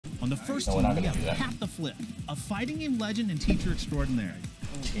the first team, we have Pat the Flip, a fighting game legend and teacher extraordinaire.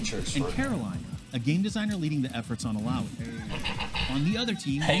 And Caroline, a game designer leading the efforts on Allow It. On the other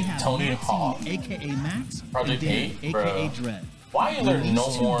team, we have Maxine, aka Max, Project and Dan, 8, aka Dread. Why are there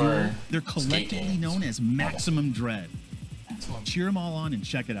no more? They're collectively known as Maximum Dread. Cheer them all on and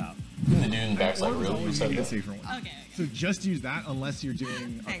check it out. The dude in the back's like, really? You said that? Okay. So just use that unless you're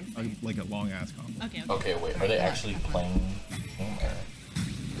doing like a long ass combo. Okay. Okay, wait. Are they actually playing?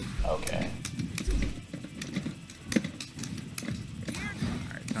 Okay.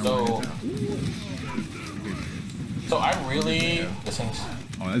 So I really this thing's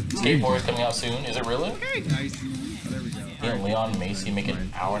skateboard is coming out soon. Is it really? Okay, nice. Oh, there we go. Didn't Leon Macy make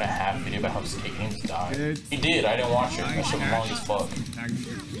an hour-and-a-half video about how skate games die? He did. I didn't watch it. That shit was long as fuck.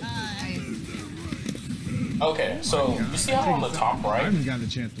 Okay, so you see how on the top right,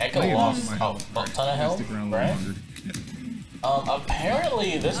 Ekko lost a ton of health, right?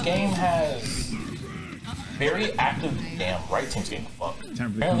 Apparently this game has very active. Damn, right team's getting fucked.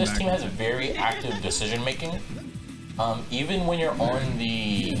 Apparently this team has very active decision making. Even when you're on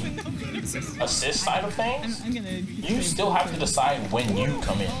the assist side of things, you still have to decide when you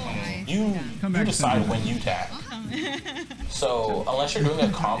come in. You decide when you tag. So unless you're doing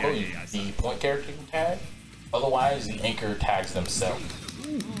a combo, the point character can tag. Otherwise, the anchor tags themselves.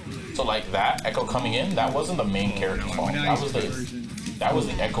 So like that, Ekko coming in, that wasn't the main character's fault. That was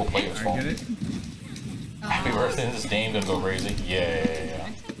the Ekko player's fault. Happy birthday, this Dame gonna go crazy. Yeah.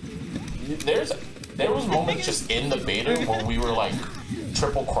 There was moments just in the beta where we were like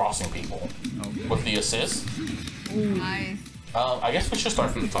triple crossing people with the assist. Nice. I guess we should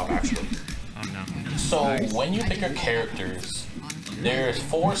start from the top actually. So when you pick your characters, there's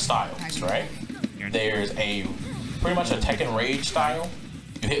 4 styles, right? There's pretty much a Tekken Rage style.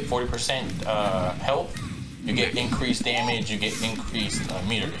 You hit 40% health, you get increased damage, you get increased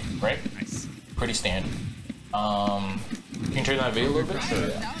meter gain, right? Pretty standard. You can turn that video a little bit?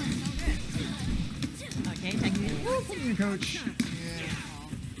 Sure. Okay, thank you. Coach.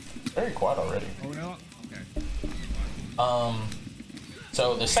 Very quiet already. Oh no. Okay.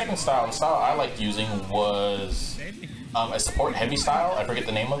 So the second style, the style I liked using was a support heavy style. I forget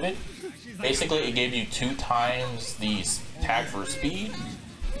the name of it. Basically, it gave you 2 times the tag for speed,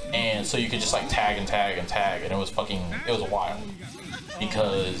 and so you could just like tag and tag and tag, and it was wild.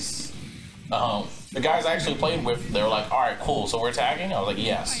 Because the guys I actually played with, they were like, all right, cool, so we're tagging? I was like,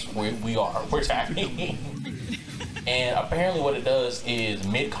 yes, we're tagging. And apparently what it does is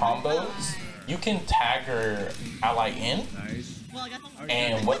mid-combos, you can tag your ally in,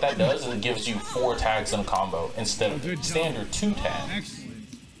 and what that does is it gives you 4 tags in a combo instead of standard 2 tags.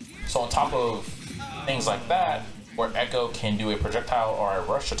 So on top of things like that, where Ekko can do a projectile or a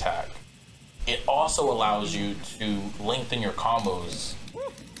rush attack, it also allows you to lengthen your combos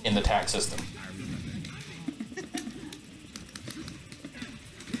in the tag system.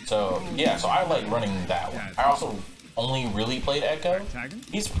 So yeah, so I like running that one. I also only really played Ekko.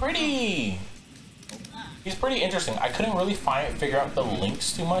 He's pretty interesting. I couldn't really figure out the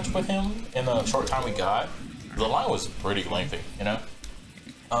links too much with him in the short time we got. The line was pretty lengthy, you know?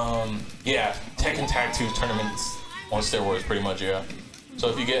 Yeah, Tekken Tag 2 tournaments on steroids, pretty much, yeah. So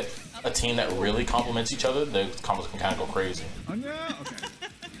if you get a team that really complements each other, the combos can kind of go crazy.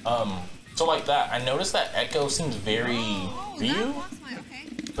 So like that, I noticed that Ekko seems very Ryu,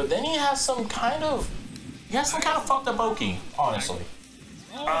 but then he has some kind of fucked up Oki, honestly.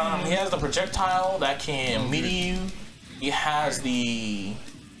 He has the projectile that can meet you. He has the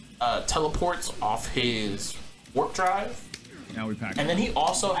teleports off his warp drive. Now we pack. And then he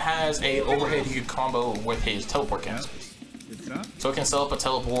also has a overhead he could combo with his teleport cancels. So it can set up a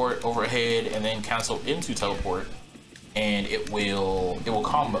teleport overhead and then cancel into teleport, and it will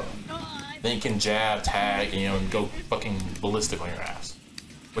combo. Then you can jab, tag, and, you know, and go fucking ballistic on your ass,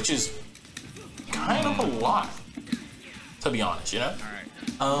 which is kind of a lot, to be honest, you know.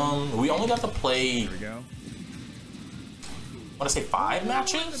 We only got to play. Here we go. I want to say 5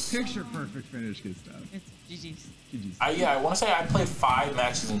 matches. Picture perfect finish, good stuff. It's GG's. Yeah, I want to say I played 5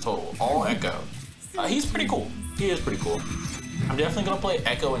 matches in total, all Ekko. He's pretty cool. He is pretty cool. I'm definitely gonna play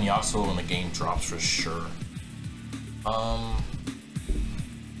Ekko and Yasuo when the game drops for sure.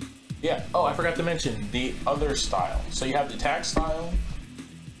 Yeah. Oh, I forgot to mention the other style. So you have the tag style.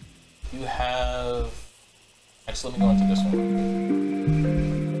 You have. Actually, let me go into this one.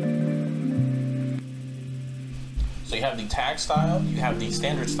 So you have the tag style, you have the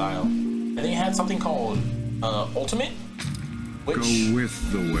standard style, and then you had something called ultimate, which go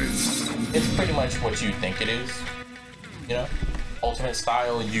with the wind. It's pretty much what you think it is. You know, ultimate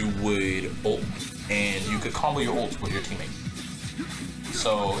style, you would ult, and you could combo your ult with your teammate.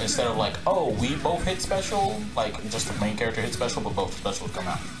 So instead of like, oh, we both hit special, like just the main character hit special, but both specials come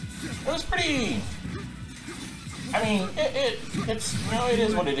out. It was pretty. I mean, it's you know, it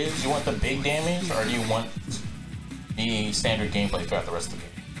is what it is. You want the big damage, or do you want the standard gameplay throughout the rest of the game?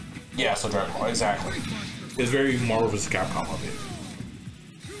 Yeah, so Dragon Ball, exactly. It's very Marvel vs. Capcom of it.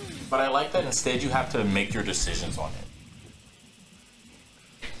 But I like that instead you have to make your decisions on it.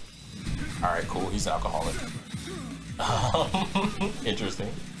 Alright, cool, he's an alcoholic. Interesting.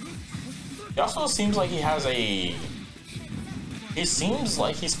 He also seems like he has a... It seems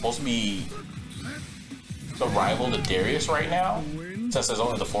like he's supposed to be the rival to Darius right now, since there's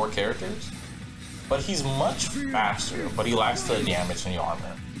only the 4 characters. But he's much faster, but he lacks the damage in the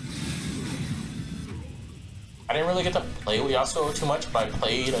armor. I didn't really get to play with Yasuo too much, but I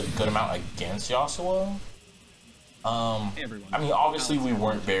played a good amount against Yasuo. I mean, obviously we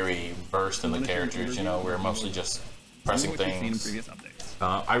weren't very versed in the characters, you know, we were mostly just pressing things.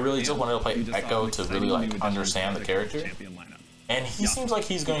 I really just wanted to play Ekko to really like understand the character. And he seems like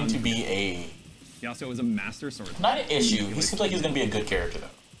he's going to be a... Yasuo is a master swordsman. Not an issue, he seems like he's going to be a good character though.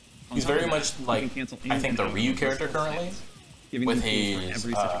 He's very much like, I think, the Ryu character currently, with his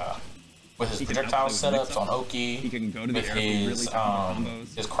projectile setups on Oki, with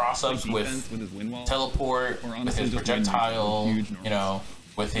his cross-ups with teleport, with his projectile, you know,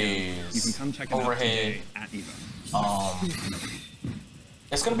 with his overhead.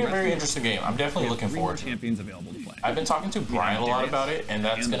 It's going to be a very interesting game. I'm definitely looking forward to it. I've been talking to Brian a lot about it, and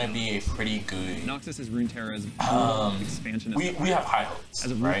that's going to be a pretty good... Noxus's Runeterra's expansion we have high hopes,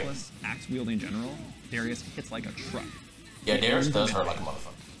 as a right? ruthless, axe-wielding general, Darius hits like a truck. Yeah, Darius does hurt like a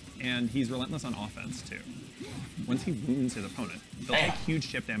motherfucker. And he's relentless on offense, too. Once he wounds his opponent, he'll take huge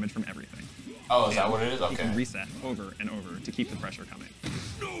chip damage from everything. Oh, is that what it is? Okay. He can reset over and over to keep the pressure coming.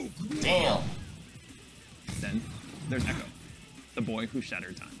 Damn. Then there's Ekko, the boy who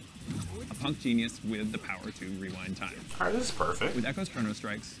shattered time. A punk genius with the power to rewind time. Alright, this is perfect. With Ekko's Chrono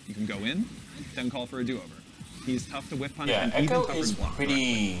Strikes, you can go in, then call for a do-over. He's tough to whiff punish, yeah, and even Ekko tougher is to block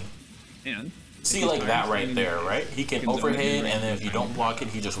pretty... And see, like that right there, right? He can overhead, and then if you don't block it,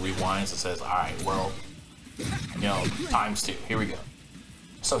 he just rewinds and says, alright, well, you know, ×2. Here we go.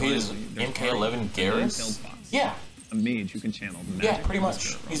 So he is MK11 Garrus? Yeah. A mage who can channel the magic. Yeah, pretty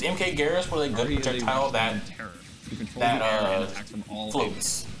much. He's MK Garrus with a good projectile that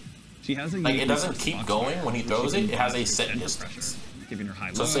floats. She has a like, it doesn't keep going when he throws it, it has a set distance.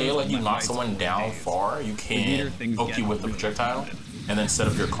 So say like you knock someone down far, you can poke you with the projectile, and then set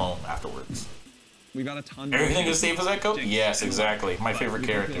up your clone afterwards. We got a ton. Everything is safe as Ekko? Yes, exactly. My favorite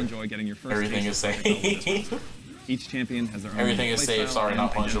character. Everything is safe. Each champion has their own. Everything is safe. Sorry,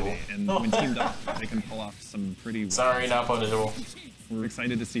 not punishable. And when teamed up, they can pull off some pretty. Sorry, not punishable. We're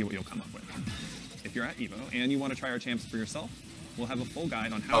excited to see what you'll come up with. If you're at Evo and you want to try our champs for yourself, we'll have a full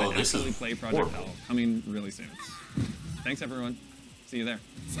guide on how to actually play Project L coming really soon. Thanks, everyone. See you there.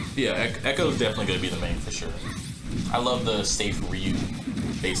 Yeah, Ekko is definitely going to be the main for sure. I love the safe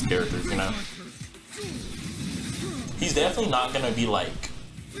Ryu-based characters, you know? He's definitely not going to be like...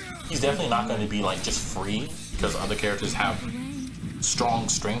 He's definitely not going to be like just free, because other characters have strong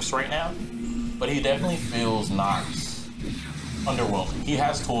strengths right now. But he definitely feels not underwhelming. He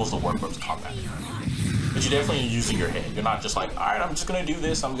has tools to work with combat. But you're definitely using your head. You're not just like, alright, I'm just going to do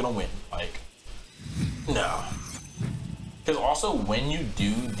this, I'm going to win. Like, no. Because also, when you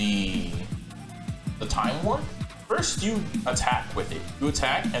do the time warp, first you attack with it. You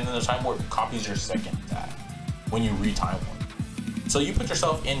attack, and then the time warp copies your second attack when you re-time warp. So you put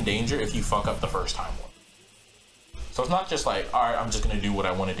yourself in danger if you fuck up the first time warp. So it's not just like, alright, I'm just going to do what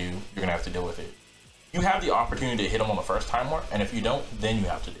I want to do. You're going to have to deal with it. You have the opportunity to hit him on the first time warp, and if you don't, then you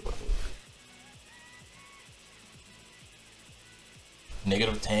have to deal with it.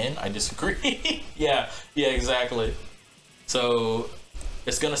 -10? I disagree. yeah, exactly. So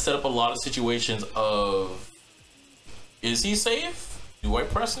it's gonna set up a lot of situations of, is he safe? Do I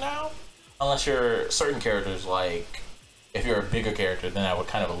press now? Unless you're certain characters, like if you're a bigger character, then I would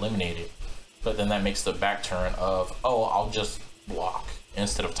kind of eliminate it. But then that makes the back turn of, oh, I'll just block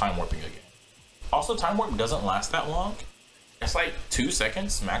instead of time warping again. Also, time warp doesn't last that long. It's like 2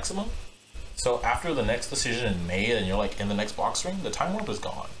 seconds maximum. So after the next decision is made and you're like in the next box ring, the time warp is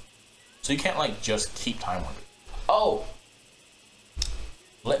gone. So you can't like just keep time warping. Oh,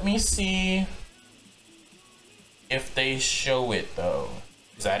 let me see if they show it though.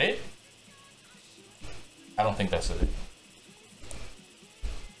 Is that it? I don't think that's it.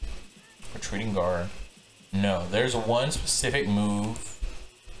 Retreating guard. No, there's one specific move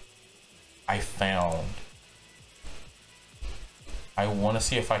I found. I want to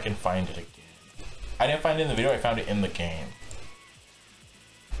see if I can find it again. I didn't find it in the video, I found it in the game.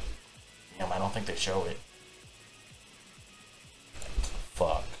 Damn, I don't think they show it.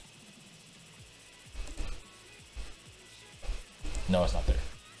 Fuck. No, it's not there.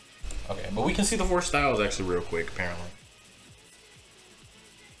 Okay, but we can see the 4 styles actually real quick, apparently.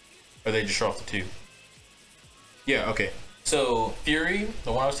 Or they just show off the 2. Yeah, okay. So, Fury,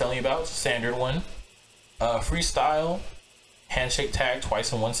 the one I was telling you about, it's a standard one. Freestyle, handshake tag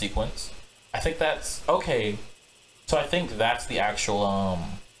twice in one sequence. I think that's, okay. So I think that's the actual,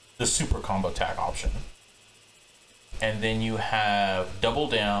 the super combo tag option. And then you have double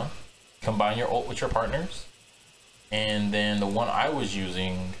down, combine your ult with your partners. And then the one I was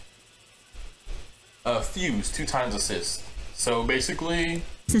using, fuse, 2 times assist. So basically,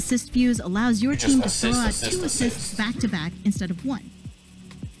 assist fuse allows your team to throw out 2 assists back to back instead of 1.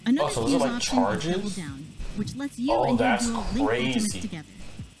 Another so those fuse are like option charges? is double down, which lets you and your duo link ultimates together.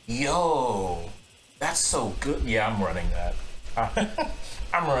 Yo, that's so good. Yeah, I'm running that.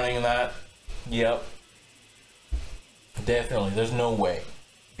 I'm running that. Yep. Definitely. There's no way.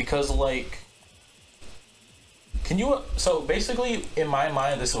 Because, like, can you... So, basically, in my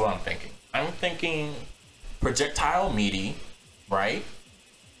mind, this is what I'm thinking. I'm thinking projectile meaty, right?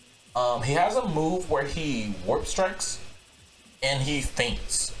 He has a move where he warp strikes and he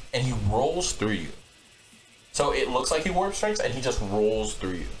feints and he rolls through you. So it looks like he warp strikes and he just rolls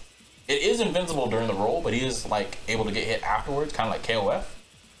through you. It is invincible during the roll, but he is like able to get hit afterwards, kind of like KOF.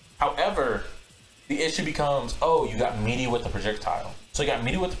 However, the issue becomes, oh, you got meaty with the projectile. So you got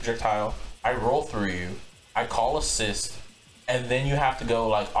meaty with the projectile, I roll through you, I call assist, and then you have to go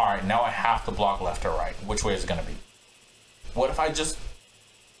like, all right, now I have to block left or right. Which way is it gonna be? What if I just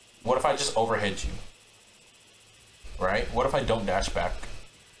overhead you? Right? What if I don't dash back?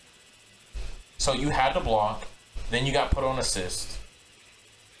 So you had to block, then you got put on assist,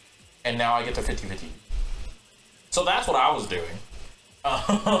 and now I get to 50-50. So that's what I was doing.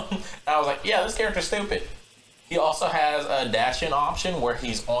 I was like, yeah, this character's stupid. He also has a dash-in option where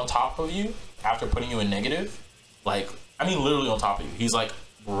he's on top of you after putting you in negative. Like, I mean literally on top of you. He's like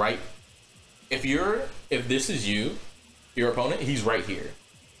right, if this is you, your opponent, he's right here.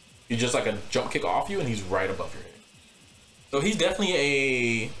 He's just like a jump kick off you and he's right above your head. So he's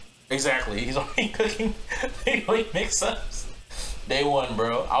definitely exactly, he's already cooking mix-ups. Day one,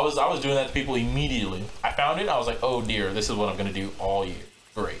 bro. I was doing that to people immediately. I found it, I was like, oh dear, this is what I'm gonna do all year.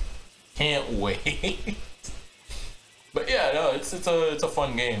 Great. Can't wait. But yeah, no, it's a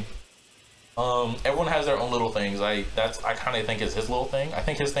fun game. Everyone has their own little things. I kind of think is his little thing. I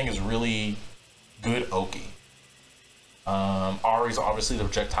think his thing is really good Oki. Ari's obviously the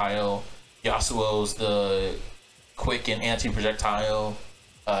projectile. Yasuo's the quick and anti-projectile.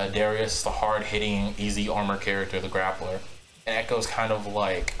 Darius, the hard-hitting, easy armor character, the grappler. And Ekko's kind of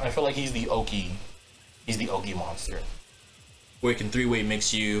like, I feel like he's the Oki. He's the Oki monster. Where he can 3-way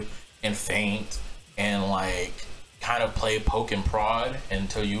mix you and feint and like kind of play poke and prod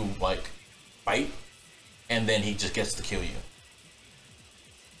until you like fight, and then he just gets to kill you.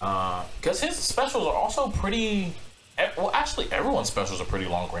 Because his specials are also pretty, well actually everyone's specials are pretty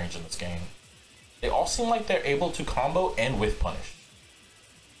long range in this game. They all seem like they're able to combo and with punish.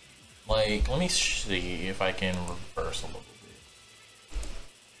 Like, let me see if I can reverse a little bit.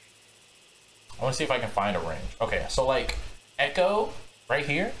 I want to see if I can find a range. Okay, so like Ekko right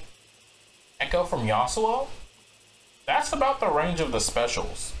here, Ekko from Yasuo, that's about the range of the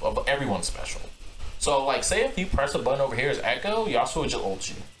specials, of everyone's special. So like, say if you press a button over here as Ekko, Yasuo just ults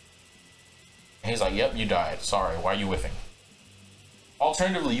you. And he's like, yep, you died. Sorry, why are you whiffing?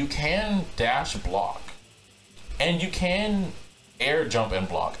 Alternatively, you can dash block. And you can air jump and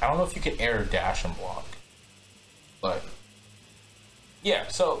block. I don't know if you can air dash and block. But yeah,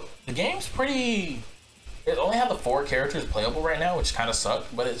 so the game's pretty... It only have the 4 characters playable right now, which kind of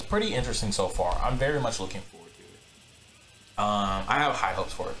sucked, but it's pretty interesting so far. I'm very much looking forward to it. I have high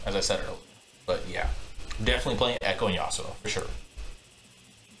hopes for it, as I said earlier. But yeah, definitely playing Ekko and Yasuo, for sure.